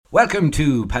Welcome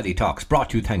to Paddy Talks, brought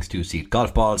to you thanks to Seat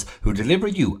Golf Balls, who deliver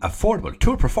you affordable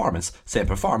tour performance, same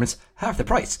performance, half the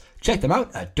price. Check them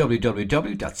out at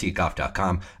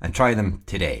www.seatgolf.com and try them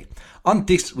today. On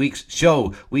this week's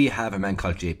show, we have a man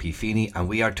called JP Feeney, and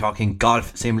we are talking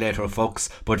golf simulator, folks.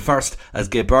 But first, as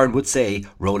Gabe Byrne would say,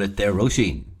 roll it there,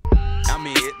 Roisin.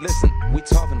 Listen, we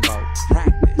talking about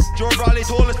practice. Joe Bradley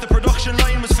told us the production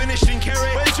line was finished in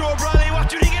Kerry. Well, Joe Bradley, what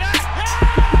do you think of that?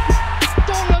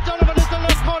 Donald Donovan is the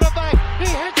left corner back. He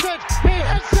hits it.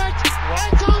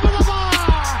 It's over the bar.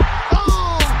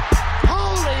 Oh,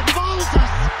 holy Moses.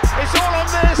 It's all on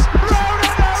this. Round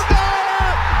and out there.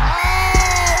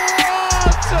 Oh,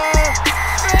 what a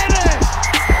finish.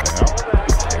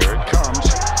 Well, here it comes.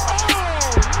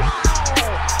 Oh, wow.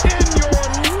 In your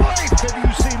life, have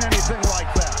you seen anything like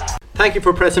that? Thank you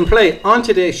for pressing play. On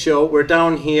today's show, we're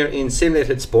down here in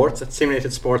Simulated Sports at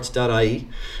simulatedsports.ie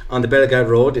on the Bellegarde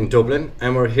Road in Dublin,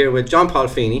 and we're here with John Paul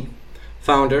Feeney,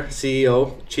 founder,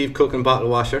 CEO, chief cook and bottle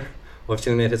washer of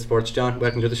Simulated Sports. John,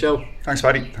 welcome to the show. Thanks,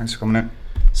 Paddy. Thanks for coming in.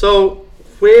 So,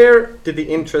 where did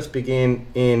the interest begin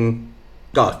in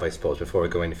golf, I suppose, before we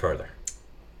go any further?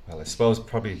 Well, I suppose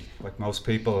probably like most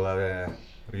people at a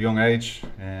young age,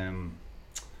 the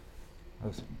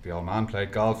old man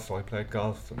played golf, I played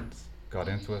golf and got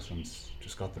into it and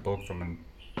just got the bug from an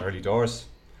early doors,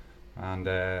 and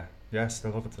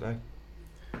still love it today.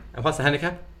 And what's the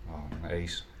handicap? Oh,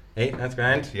 8. 8, that's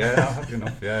grand. Yeah, happy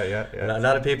enough. Yeah. A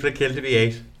lot of people are killed to be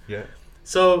 8. Yeah.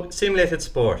 So, Simulated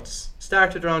Sports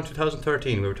started around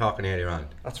 2013, we were talking earlier on.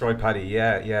 That's right, Paddy.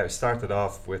 Yeah. I started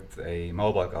off with a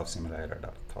mobile golf simulator that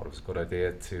I thought it was a good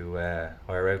idea to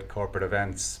hire out corporate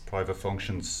events, private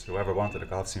functions. Whoever wanted a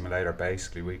golf simulator,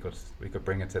 basically, we could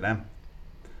bring it to them.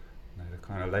 And it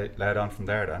kind of led on from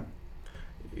there then.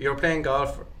 You were playing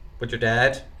golf with your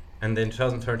dad, and then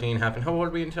 2013 happened. How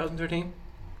old were you in 2013?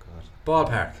 Oh, God.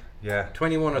 Ballpark. Yeah.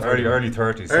 21 or 30. Early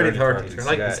 30s. Early 30s. You're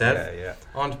like myself. Yeah.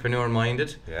 Entrepreneur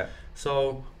minded. Yeah.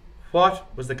 So, what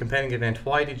was the compelling event?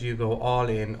 Why did you go all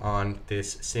in on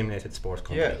this simulated sports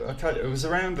company? Yeah, I'll tell you, it was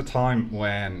around the time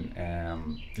when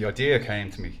the idea came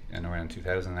to me in around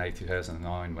 2008,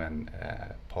 2009 when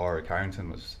Padraig Harrington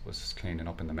was cleaning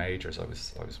up in the majors. I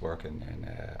was working in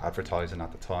advertising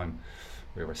at the time.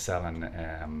 We were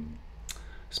selling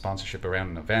sponsorship around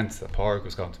an event that Padraig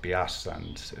was going to be at,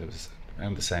 and it was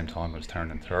around the same time I was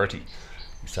turning 30.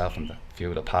 Myself and a few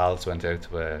of the pals went out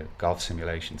to a golf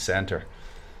simulation centre.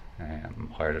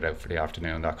 Hired it out for the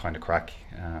afternoon, that kind of crack,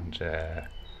 and I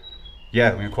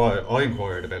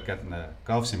inquired about getting a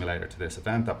golf simulator to this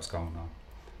event that was going on,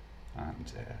 and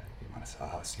it's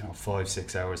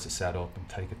 5-6 hours to set up and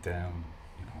take it down.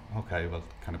 Okay, well,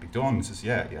 can it be done? He says,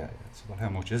 yeah. So, well, how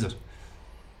much is it? He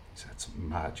said, it's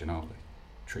mad, like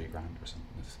 $3,000 or something.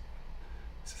 He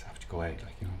says, how would you go out?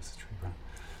 It's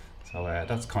 $3,000. So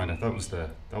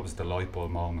that was the light bulb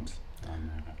moment.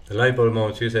 And, the light bulb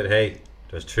moment. You said, hey,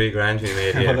 there's $3,000 to be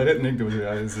made here. Well, I didn't think there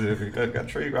was. We got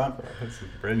 $3,000 for it. That's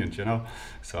brilliant,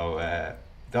 So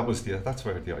that's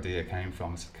where the idea came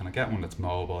from. Is, can I get one that's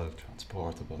mobile,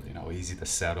 transportable, easy to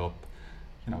set up,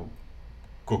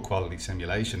 good quality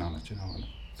simulation on it,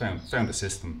 and found a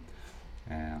system.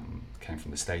 Came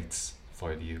from the States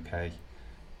via the UK.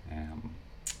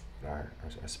 Our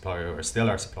supplier, or still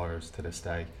our suppliers to this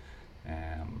day.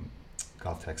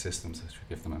 GolfTech Systems, I should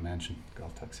give them a mention.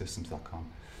 GolfTechSystems.com.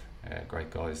 Great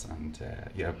guys, and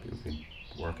we've been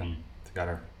working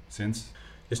together since.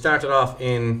 You started off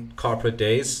in corporate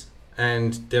days,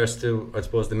 and they're still, I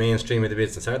suppose, the mainstream of the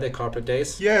business. Are they corporate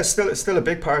days? Yeah, still a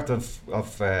big part of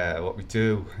what we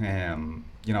do.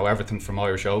 Everything from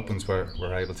Irish Opens, where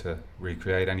we're able to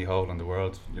recreate any hole in the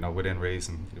world, within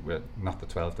reason. We're not the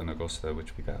 12th in Augusta,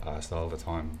 which we get asked all the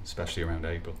time, especially around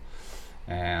April.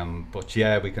 But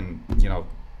yeah, we can,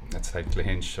 let's take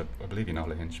Lahinch. I believe you know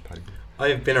Lahinch, Paddy.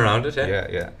 I've been around it,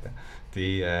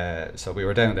 Yeah. So we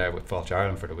were down there with Falch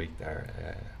Ireland for the week there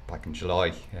back in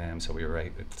July. So we were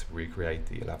able to recreate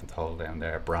the 11th hole down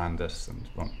there, brand it, and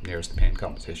run nearest the pin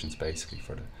competitions basically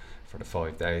for the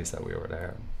 5 days that we were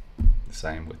there. The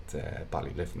same with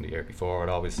Ballyliffin the year before. It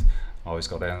always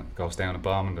goes down a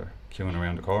bomb, and they're queuing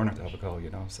around the corner to have a go.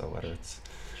 So whether it's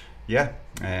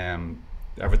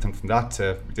everything from that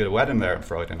to, we did a wedding there on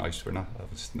Friday night.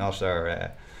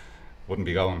 Wouldn't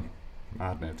be going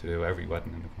mad now to do every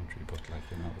wedding in the country, but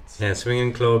it's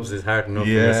swinging clubs is hard enough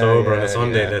when you're sober on a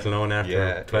Sunday, let alone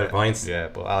after 12 pints. Yeah,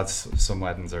 but some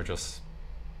weddings are just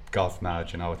golf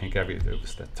mad, you know. I think it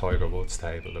was the Tiger Woods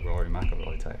table, the Rory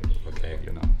McIlroy table. Okay.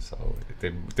 You know, so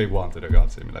they wanted a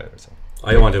golf simulator. So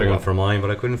I wanted one for mine, but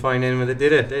I couldn't find anyone that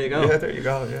did it. There you go. Yeah, there you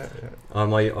go. Yeah.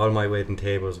 All my waiting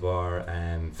tables were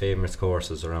famous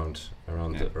courses around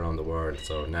the world.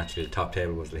 So naturally, the top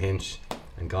table was Lahinch,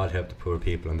 and God help the poor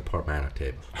people on the Portmarnock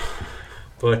table.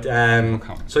 But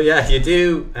so yeah, you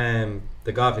do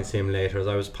the golfing simulators.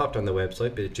 I was popped on the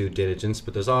website, bit of due diligence,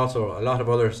 but there's also a lot of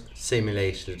other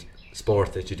simulated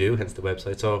sports that you do, hence the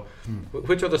website. So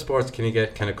which other sports can you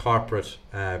get kind of corporate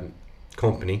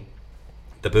company?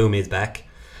 The Boom is back.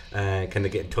 Can they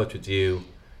get in touch with you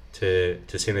to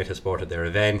simulate a sport at their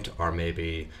event, or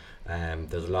maybe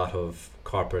there's a lot of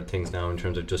corporate things now in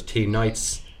terms of just team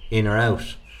nights in or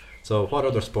out. So what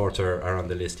other sports are on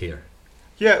the list here?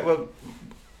 Yeah, well,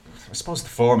 I suppose the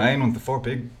four main ones, the four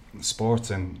big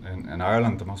sports in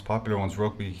Ireland, the most popular ones: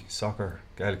 rugby, soccer,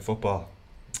 Gaelic football,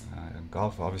 and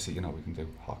golf. Obviously, you know, we can do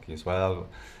hockey as well.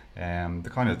 The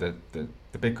kind of the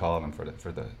big calling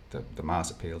for the mass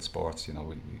appeal sports. You know,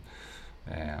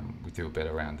 we do a bit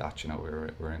around that. You know, we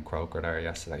were in Croker there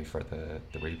yesterday for the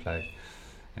replay.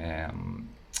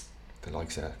 The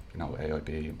likes of, you know, AIB,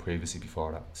 and previously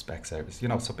before that Specsavers, you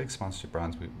know, so big sponsorship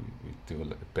brands we do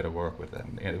a bit of work with,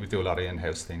 and we do a lot of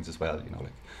in-house things as well, you know,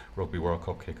 like Rugby World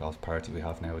Cup kick-off party we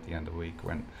have now at the end of the week.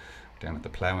 We're down at the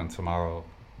Ploughing tomorrow,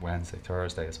 Wednesday,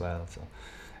 Thursday as well, so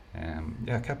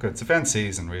yeah, kept good. It's event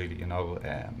season really, you know,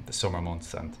 the summer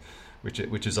months, and which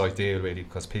is ideal really,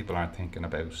 because people aren't thinking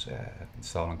about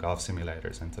installing golf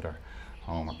simulators into their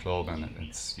home or club, and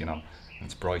it's, you know,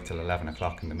 it's bright till 11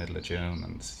 o'clock in the middle of June,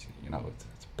 and you know,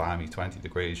 it's balmy 20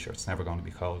 degrees. Sure, it's never going to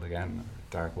be cold again or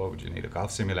dark. What would you need a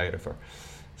golf simulator for?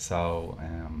 So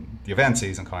the event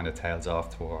season kind of tails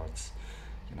off towards,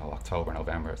 you know, October,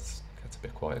 November. It gets a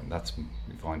bit quiet, and that's when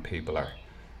we find people are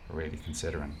really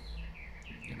considering,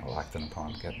 you know, acting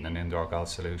upon getting an indoor golf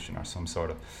solution or some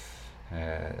sort of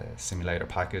simulator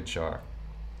package or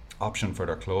option for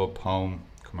their club, home,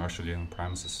 commercial unit,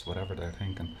 premises, whatever they're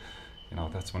thinking. You know,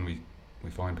 that's when we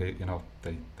find people, you know,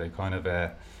 they kind of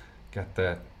get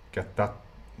that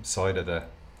side of the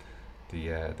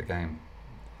game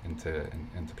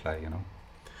into play, you know.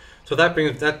 So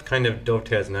that kind of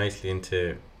dovetails nicely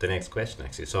into the next question,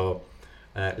 actually. So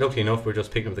luckily enough, we're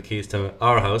just picking up the keys to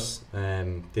our house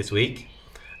this week,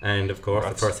 and of course,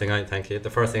 the first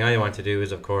thing I want to do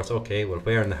is, of course, okay, well,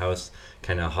 where in the house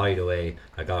can I hide away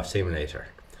a golf simulator?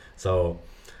 So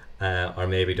or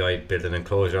maybe do I build an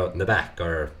enclosure out in the back,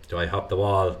 or do I hop the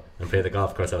wall and play the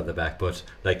golf course out the back? But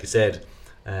like you said,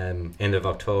 end of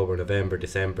October, November,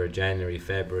 December, January,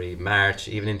 February, March,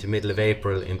 even into middle of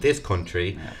April in this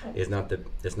country is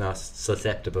not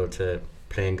susceptible to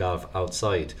playing golf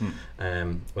outside.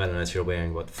 Well, unless you're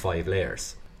wearing 5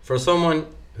 layers. For someone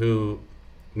who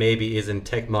maybe isn't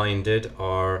tech minded,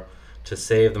 or to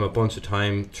save them a bunch of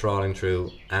time trawling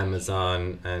through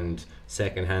Amazon and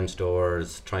second-hand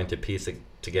stores trying to piece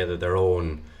together their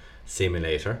own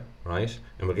simulator, right?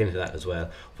 And we'll get into that as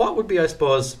well. What would be, I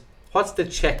suppose, what's the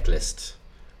checklist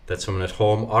that someone at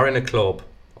home or in a club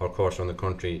or course around the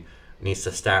country needs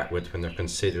to start with when they're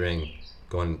considering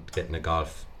getting a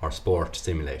golf or sport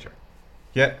simulator?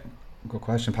 Yeah, good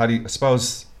question, Paddy. I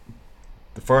suppose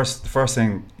the first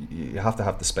thing, you have to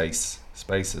have the space.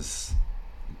 Space is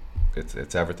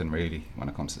it's everything really when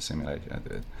it comes to simulating.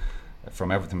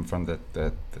 From everything from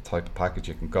the type of package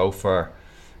you can go for,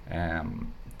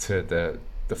 to the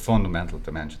fundamental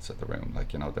dimensions of the room.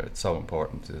 Like, you know, it's so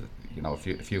important to, you know, if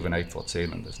you have an 8-foot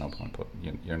ceiling, there's no point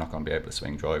you're not going to be able to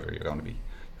swing driver.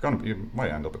 You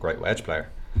might end up a great wedge player,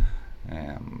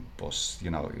 but you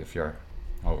know, if you're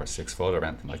over 6 foot or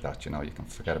anything like that, you know, you can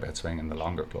forget about swinging the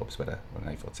longer clubs with an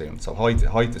 8-foot ceiling. So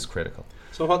height is critical.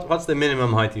 So what's the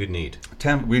minimum height you'd need?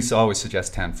 10. We always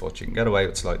suggest 10 foot. You can get away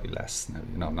with slightly less. Now,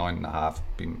 you know, 9.5,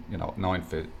 you know,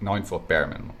 9 foot bare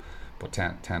minimum, but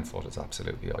 10 foot is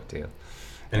absolutely ideal.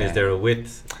 And is there a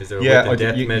width? Is there a width and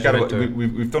depth measurement?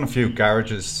 We've done a few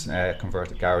garages,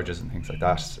 converted garages and things like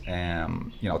that.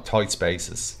 You know, tight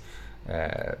spaces.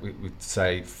 We'd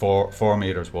say 4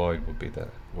 meters wide would be the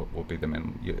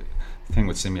minimum. The thing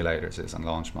with simulators is, on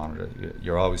launch monitor,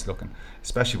 you're always looking,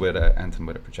 especially with anything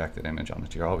with a projected image on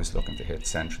it, you're always looking to hit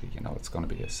centrally. You know, it's going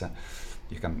to be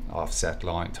you can offset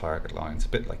line, target lines. A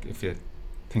bit like if you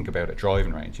think about a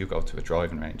driving range, you go to a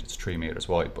driving range, it's 3 meters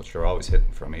wide, but you're always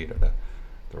hitting from either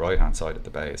the right hand side of the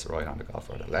bay is the right hand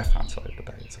golfer, or the left hand side of the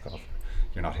bay is a golfer.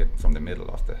 You're not hitting from the middle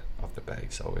of the bay.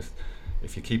 So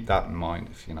if you keep that in mind,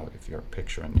 if you're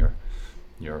picturing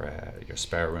your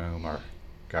spare room or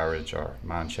garage or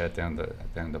man shed down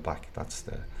the back, that's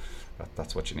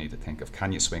That's what you need to think of.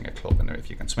 Can you swing a club in there? If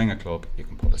you can swing a club, you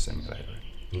can put a simulator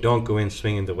in. You don't go in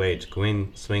swinging the weight, go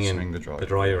in swinging Swing the the driver.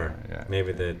 driver. Yeah.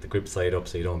 Maybe the grip side up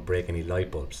so you don't break any light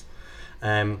bulbs.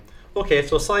 Okay,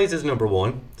 so size is number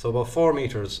one. So about 4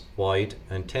 meters wide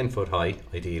and 10 foot high,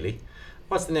 ideally.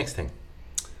 What's the next thing?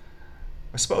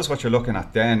 I suppose what you're looking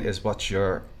at then is what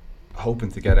you're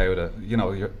hoping to get out of. You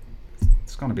know,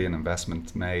 it's going to be an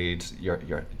investment made.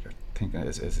 You're thinking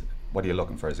is what are you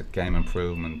looking for? Is it game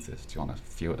improvement? Do you want a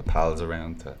few of the pals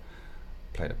around to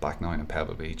play the back nine in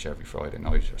Pebble Beach every Friday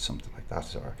night or something like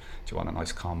that? Or do you want a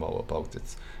nice combo of both?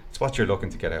 It's what you're looking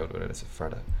to get out of it. Is it for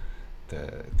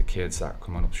the kids that are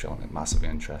coming up showing a massive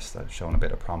interest, that are showing a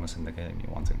bit of promise in the game?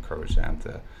 You want to encourage them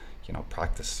to, you know,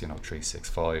 practice,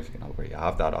 3-6-5, where you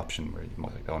have that option where you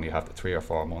might only have the 3 or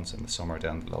 4 months in the summer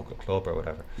down at the local club or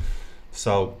whatever.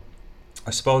 So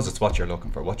I suppose it's what you're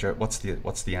looking for. What's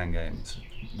the end game?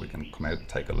 We can come out and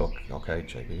take a look. Okay,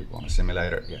 JB, you want a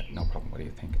simulator? Yeah, no problem. What are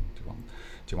you thinking?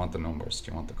 Do you want the numbers?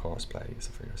 Do you want the course play? Is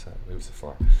it for yourself? Who's it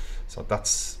for? So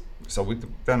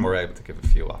then we're able to give a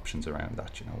few options around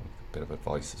that, a bit of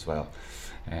advice as well,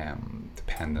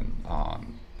 depending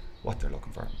on what they're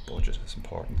looking for. Budget is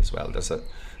important as well.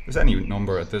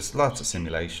 There's lots of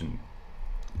simulation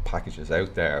packages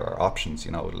out there, or options,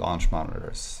 launch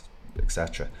monitors,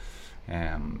 etc.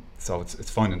 So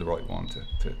it's finding the right one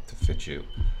to fit you.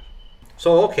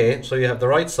 So okay, so you have the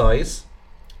right size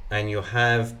and you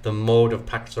have the mode of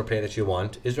practice or play that you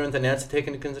want. Is there anything else to take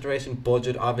into consideration?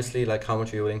 Budget, obviously, like how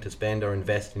much are you willing to spend or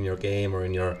invest in your game or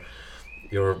in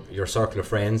your circle of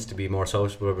friends to be more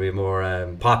sociable, be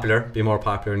more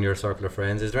popular in your circle of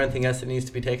friends. Is there anything else that needs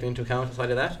to be taken into account aside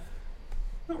of that?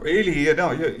 Not really.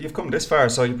 You've come this far,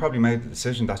 so you probably made the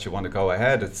decision that you want to go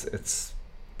ahead. It's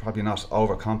probably not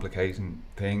overcomplicating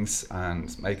things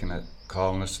and making it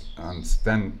calmness, and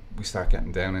then we start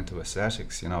getting down into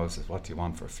aesthetics. What do you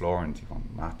want for flooring? Do you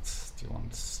want mats? Do you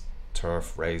want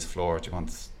turf, raised floor? Do you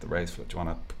want the raised floor? Do you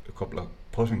want a couple of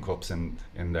putting cups in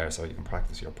there so you can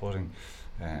practice your putting?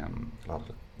 A lot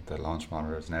of the launch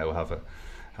monitors now have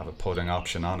a putting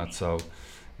option on it, so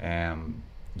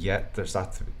there's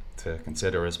that to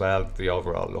consider as well. The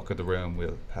overall look of the room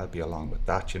will help you along with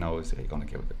that. Is you're going to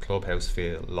give it the clubhouse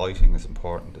feel. Lighting is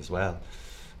important as well,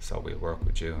 so we'll work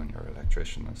with you and your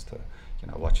electrician as to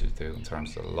what you do in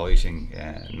terms of lighting.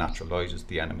 Natural light is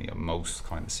the enemy of most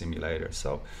kind of simulators,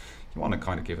 so you want to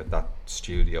kind of give it that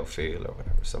studio feel or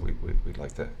whatever. So we'd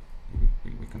like to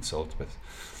we consult with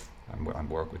and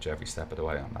work with you every step of the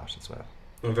way on that as well.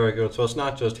 Very good. So it's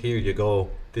not just here you go,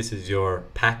 this is your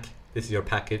pack, this is your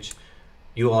package.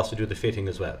 You also do the fitting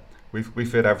as well. We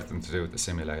fit everything to do with the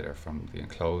simulator, from the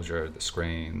enclosure, the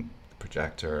screen, the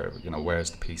projector.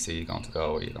 Where's the PC going to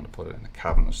go? Are you going to put it in a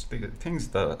cabinet? The things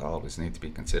that always need to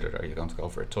be considered: are you going to go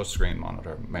for a touchscreen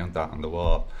monitor, mount that on the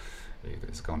wall?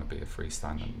 Is it going to be a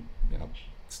freestanding,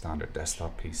 standard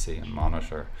desktop PC and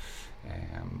monitor?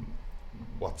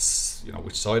 Which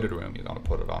side of the room you're going to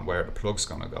put it on? Where are the plugs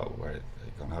going to go? Where are you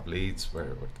going to have leads? Where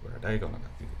are they going to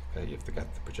go? You have to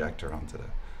get the projector onto the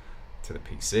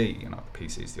PC. The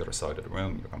PC is the other side of the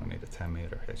room. You're going to need a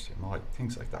 10-meter HDMI,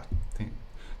 things like that.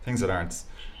 Things that aren't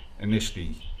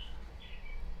initially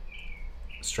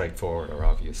straightforward or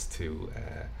obvious to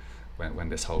when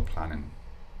this whole planning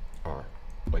or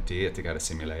idea to get a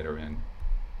simulator in,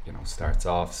 starts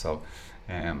off. So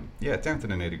down to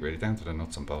the nitty-gritty, down to the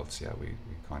nuts and bolts. We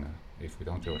kind of, if we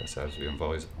don't do it ourselves, we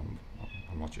advise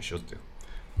on what you should do.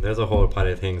 There's a whole pile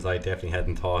of things I definitely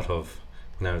hadn't thought of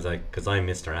when I was because I'm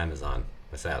Mr. Amazon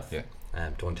myself. Yeah.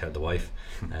 Don't tell the wife.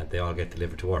 They all get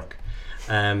delivered to work.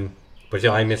 But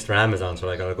I'm Mr. Amazon, so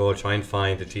I gotta go try and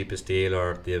find the cheapest deal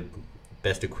or the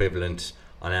best equivalent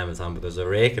on Amazon. But there's a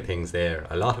rake of things there,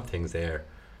 a lot of things there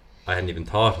I hadn't even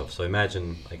thought of. So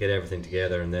imagine I get everything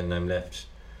together and then I'm left,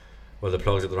 the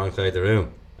plugs at the wrong side of the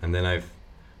room, and then I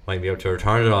might be able to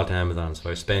return it all to Amazon. So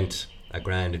I've spent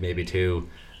 $1,000, maybe $2,000,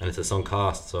 and it's a sunk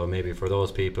cost. So maybe for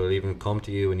those people, even come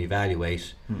to you and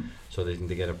evaluate so they can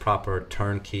get a proper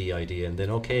turnkey idea, and then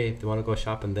if they want to go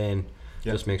shopping, then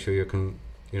just make sure you're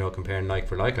comparing like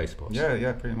for like, I suppose.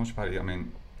 Yeah, pretty much, Paddy. I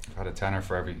mean, I've had a tenner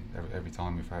for every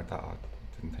time we've heard that. I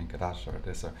didn't think of that or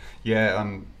this or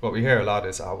and what we hear a lot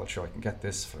is, I can get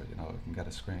this for I can get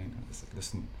a screen.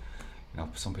 Listen,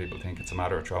 some people think it's a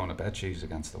matter of throwing a bedsheet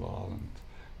against the wall, and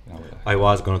I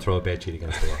was going to throw a bedsheet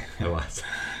against the wall. I was.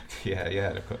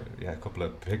 A couple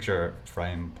of picture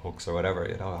frame hooks or whatever,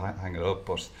 hang it up.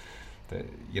 But but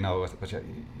you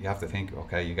have to think.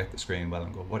 Okay, you get the screen well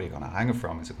and go. What are you going to hang it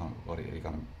from? What are you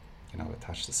going to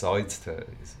attach the sides to?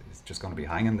 Is just going to be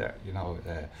hanging there?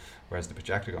 Where's the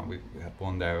projector going? We had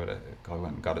one there. A guy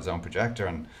went and got his own projector,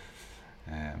 and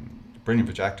Brilliant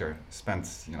projector. Spent,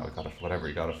 got it whatever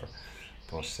he got it for,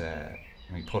 but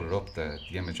when he put it up, the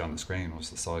image on the screen was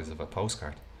the size of a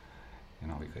postcard. He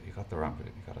got the ramp. I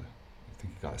think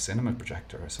he got a cinema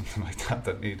projector or something like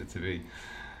that needed to be,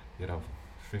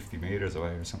 50 meters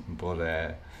away or something.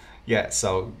 But yeah,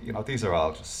 so these are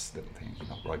all just little things.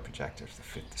 Right projectors to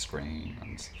fit the screen,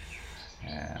 and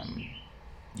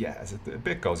yeah, as a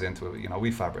bit goes into it.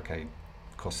 We fabricate,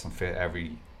 custom fit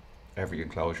every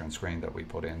enclosure and screen that we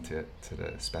put into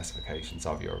the specifications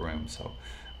of your room. So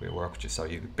we work with you. So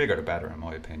the bigger the better, in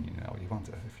my opinion. You want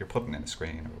it, if you're putting in a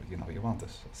screen, or you want it,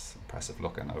 it's impressive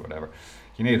looking or whatever.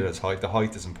 You need it as height. The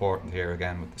height is important here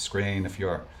again with the screen. If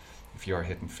you're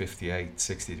hitting 58,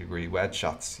 60 degree wedge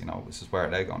shots, this is where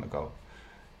they're going to go.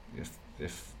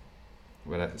 If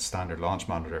with a standard launch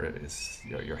monitor, it is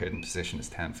your hidden position is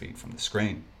 10 feet from the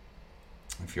screen.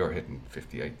 If you're hitting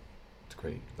 58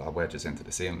 degree wedges into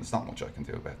the ceiling, there's not much I can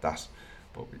do about that.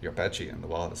 But your bed sheet and the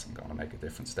wall isn't going to make a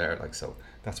difference there. So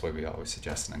that's why we always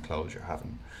suggest an enclosure,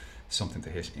 having something to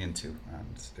hit into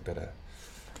and a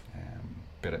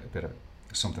bit of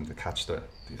something to catch the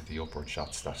upward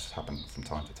shots that happen from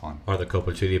time to time. Or the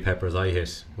couple chili peppers I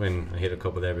hit when I hit a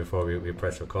couple there before we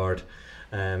press record.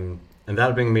 And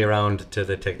that'll bring me around to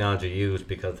the technology used,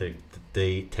 because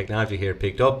the technology here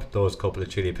picked up those couple of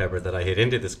chili peppers that I hit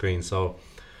into the screen. So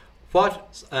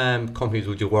what companies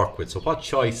would you work with? So what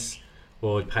choice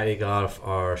would Paddy Golf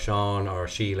or Sean or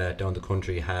Sheila down the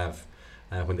country have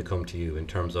when they come to you, in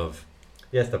terms of,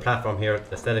 yes, the platform here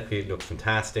aesthetically looks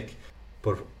fantastic,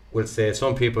 but we'll say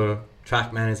some people,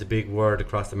 TrackMan is a big word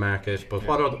across the market, but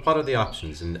what are the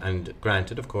options? And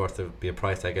granted, of course, there will be a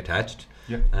price tag attached.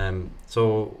 Yeah.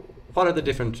 So what are the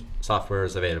different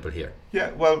softwares available here?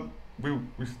 Yeah, well, we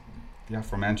the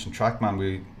aforementioned TrackMan,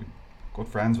 we good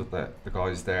friends with the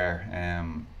guys there.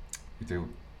 We do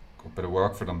a bit of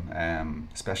work for them,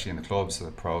 especially in the clubs,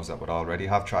 the pros that would already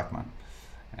have TrackMan.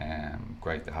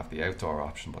 Great to have the outdoor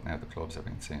option, but now the clubs have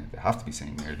been seen. They have to be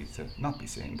seen nearly to not be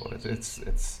seen, but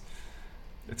it's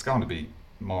going to be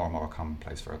more and more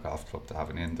commonplace for a golf club to have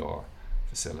an indoor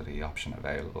facility option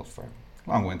available for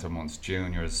long winter months.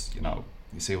 Juniors,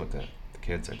 you see what the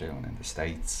kids are doing in the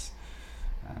States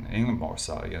and in England more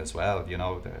so as well.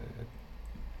 You're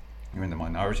in the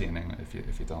minority in England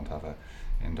if you don't have a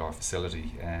indoor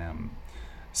facility.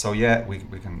 So yeah, we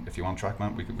can, if you want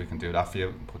TrackMan, we can do that for you.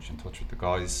 We can put you in touch with the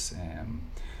guys.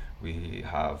 We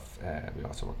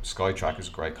also work with SkyTrack, is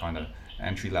a great kind of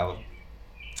entry level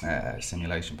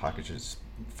simulation packages.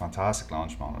 Fantastic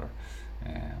launch monitor.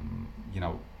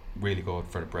 Really good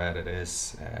for the bread it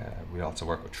is. We also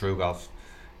work with TrueGolf,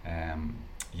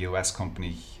 US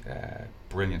company,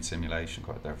 brilliant simulation.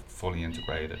 They're fully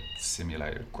integrated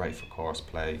simulator, great for course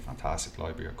play, fantastic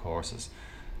library of courses.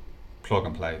 Plug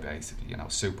and play basically,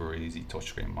 super easy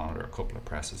touchscreen monitor, a couple of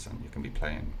presses, and you can be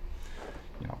playing,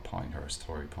 Pinehurst,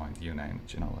 Torrey Point, you name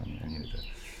it, and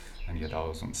any of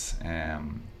those ones.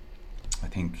 I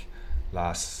think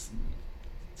last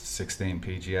 16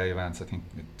 PGA events, I think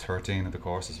 13 of the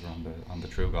courses were on the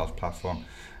TrueGolf platform.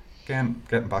 Again,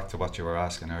 getting back to what you were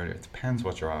asking earlier, it depends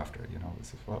what you're after.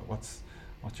 What's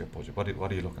your budget?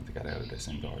 What are you looking to get out of this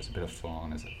indoors? A bit of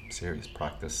fun? Is it serious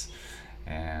practice?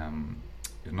 We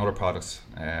have other products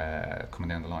coming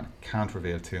down the line. Can't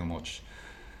reveal too much.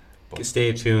 But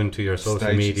stay tuned to your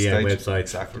social media and websites.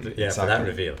 Exactly. For that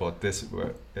reveal. But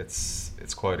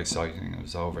it's quite exciting. I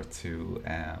was over to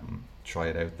try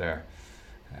it out there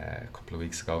a couple of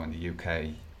weeks ago in the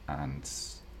UK, and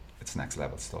it's next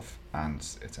level stuff. And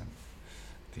it's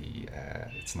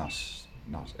not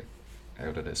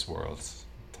out of this world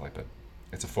type of.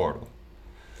 It's affordable.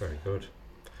 Very good.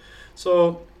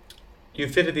 So you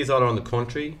fitted these all around the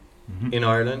country, in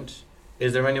Ireland.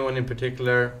 Is there anyone in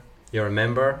particular you're a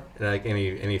member, like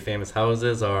any famous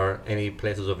houses or any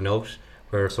places of note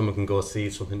where someone can go see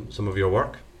some of your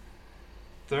work?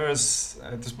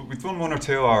 We've done one or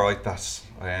two all right that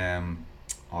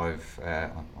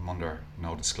I'm under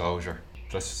no disclosure.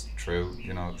 That's true,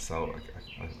 so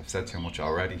I've said too much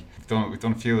already. We've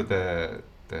done a few of the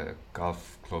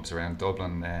golf clubs around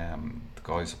Dublin. The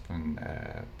guys up in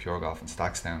Pure Golf in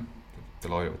Stackstown,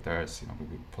 delighted with theirs.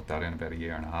 We put that in about a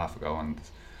year and a half ago, and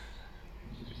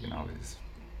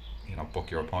book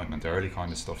your appointment early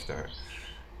kind of stuff. They're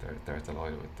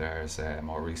delighted with theirs.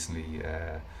 More recently,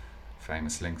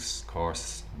 Famous Links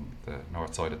course on the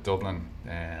north side of Dublin.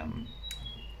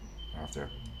 After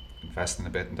investing a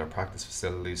bit in their practice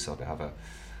facilities, so they have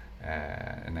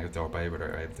an outdoor bay where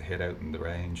they're able to hit out in the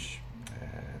range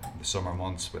in the summer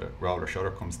months, with a roller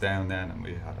shutter comes down then, and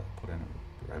we were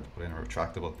able to put in a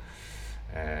retractable,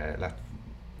 let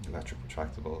electric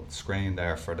retractable screen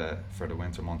there for the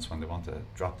winter months when they want to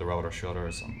drop the rotor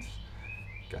shutters and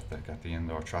get the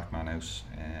indoor TrackMan out.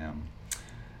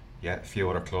 A few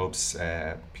other clubs,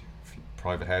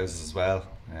 private houses as well,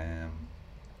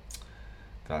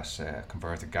 that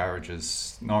converted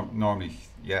garages. Normally,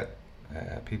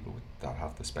 people that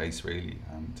have the space really,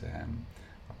 and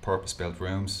purpose-built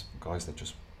rooms. Guys that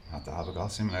just had to have a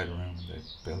golf simulator room, and they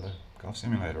build a golf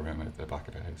simulator room at the back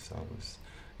of the house. So it was,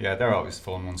 they're always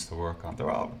fun ones to work on. They're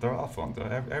all fun.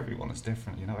 Everyone is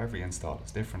different. Every install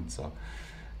is different. So,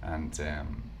 and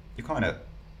you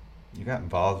get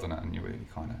involved in it, and you really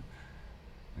kind of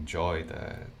enjoy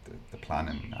the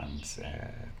planning and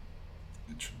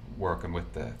working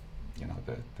with the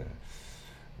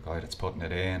guy that's putting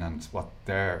it in and what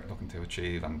they're looking to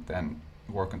achieve, and then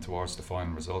working towards the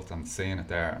final result and seeing it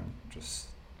there, and just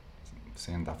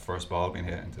seeing that first ball being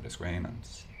hit into the screen, and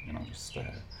just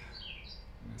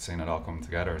seeing it all come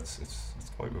together. It's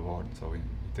quite rewarding. So we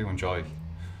do enjoy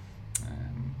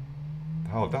the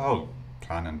whole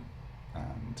planning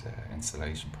and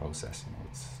installation process.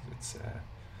 It's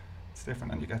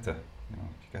different, and you get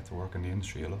to work in the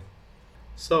industry you love.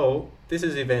 So this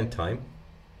is event time,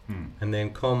 and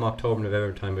then come October,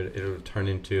 November time, it'll turn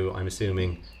into, I'm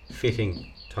assuming,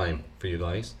 fitting time for you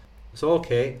guys. So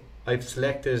okay, I've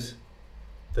selected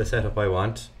the setup I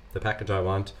want, the package I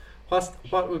want.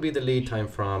 What would be the lead time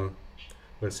from,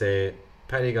 we'll say,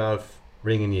 Paddy Golf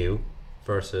ringing you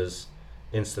versus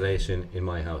installation in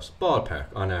my house? Ballpark,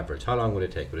 on average, how long would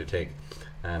it take? Would it take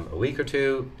a week or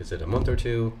two? Is it a month or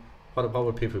two? What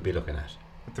would people be looking at?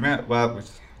 At the minute, well, we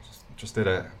just did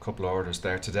a couple of orders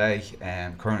there today,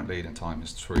 and current lead-in time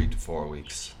is 3 to 4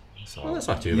 weeks. So well, that's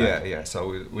not too bad. Yeah.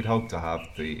 So we'd hope to have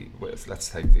let's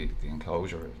take the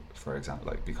enclosure for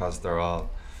example, because they're all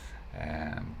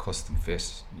custom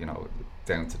fit,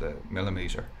 down to the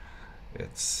millimeter.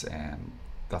 It's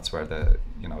that's where that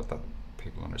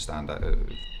people understand that it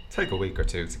take a week or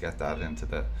two to get that into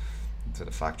the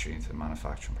factory, into the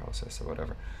manufacturing process or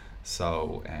whatever.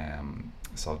 So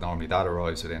so normally that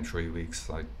arrives within 3 weeks.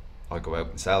 I go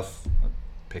out myself, I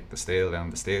pick the steel down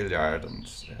the steel yard, and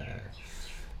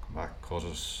come back, cut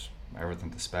it, everything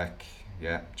to spec,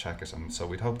 check it, and so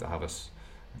we'd hope to have it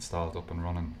installed up and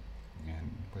running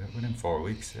within 4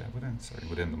 weeks,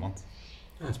 within the month.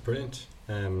 That's brilliant.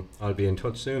 I'll be in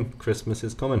touch soon. Christmas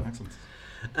is coming.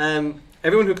 Excellent.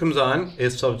 Everyone who comes on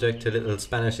is subject to little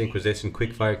Spanish Inquisition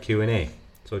quickfire Q&A.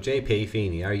 So JP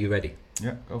Feeney, are you ready?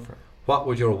 Yeah, go for it. What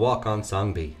would your walk-on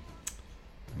song be?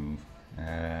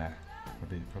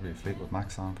 Probably a Fleetwood Mac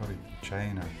song, probably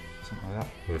Chain or something like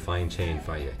that. We'll find Chain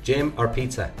for you. Gym or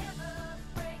pizza?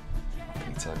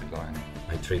 Pizza, I'd be lying.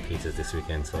 I had 3 pizzas this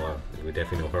weekend, so we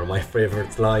definitely know where my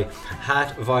favourites lie.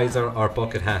 Hat, visor or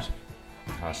bucket hat?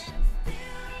 Hat.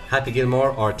 Happy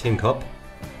Gilmore or Tin Cup?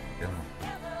 Gilmore.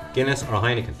 Guinness or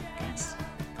Heineken? Guinness.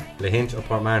 Lahinch or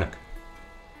Portmarnock?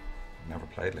 Never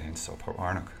played Lahinch, so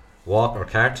Portmarnock. Walk or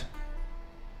cart?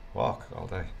 Walk all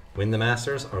day. Win the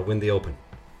Masters or win the Open?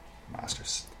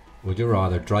 Masters. Would you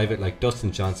rather drive it like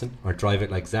Dustin Johnson or drive it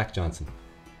like Zach Johnson?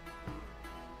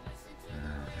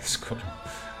 It's good.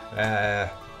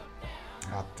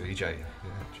 DJ. Yeah,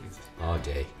 Jesus. All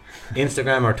day.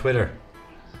 Instagram or Twitter?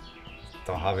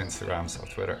 Don't have Instagram, so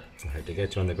Twitter. I had to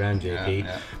get you on the ground, JP.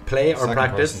 Yeah. Play or Second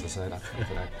practice? person to say that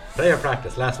today. Play or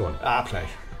practice? Last one. Play.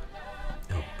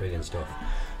 Oh, brilliant stuff.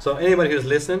 So anybody who's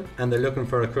listening and they're looking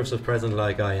for a Christmas present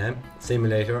like I am,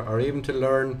 simulator, or even to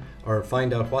learn or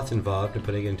find out what's involved in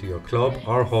putting it into your club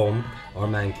or home or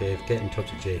man cave, get in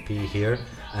touch with JP here.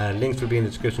 Links will be in the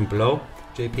description below.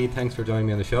 JP, thanks for joining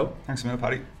me on the show. Thanks a million,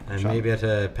 Paddy. And maybe at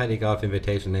a Paddy Golf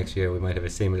Invitation next year we might have a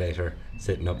simulator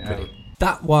sitting up pretty.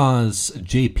 That was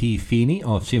JP Feeney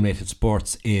of Simulated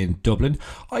Sports in Dublin.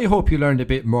 I hope you learned a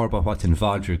bit more about what's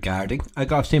involved regarding a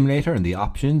golf simulator and the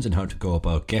options and how to go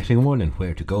about getting one and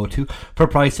where to go to for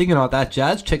pricing and all that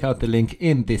jazz. Check out the link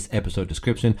in this episode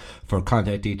description for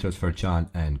contact details for John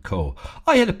and Co.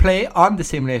 I had a play on the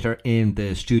simulator in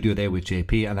the studio there with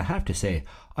JP, and I have to say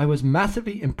I was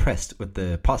massively impressed with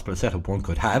the possible setup one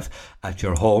could have at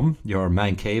your home, your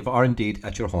man cave, or indeed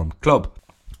at your home club.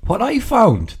 What I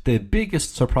found the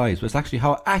biggest surprise was actually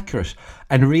how accurate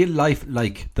and real life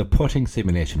like the putting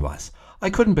simulation was. I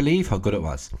couldn't believe how good it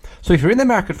was. So if you're in the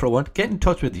market for one, get in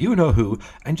touch with you know who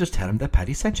and just tell them that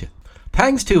Paddy sent you.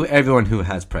 Thanks to everyone who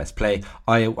has pressed play.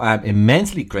 I am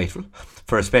immensely grateful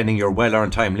for spending your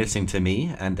well-earned time listening to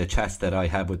me and the chats that I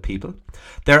have with people.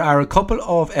 There are a couple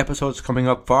of episodes coming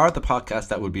up for the podcast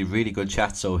that will be really good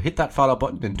chats, so hit that follow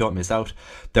button and don't miss out.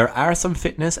 There are some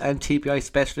fitness and TPI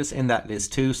specialists in that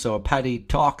list too, so Paddy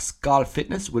Talks Golf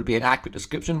Fitness will be an accurate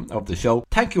description of the show.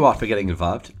 Thank you all for getting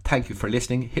involved. Thank you for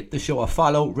listening. Hit the show a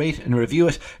follow, rate and review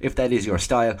it if that is your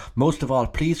style. Most of all,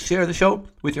 please share the show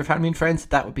with your family and friends.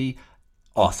 That would be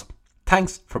awesome.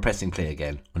 Thanks for pressing play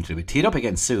again. Until we tee it up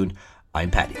again soon,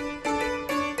 I'm Paddy.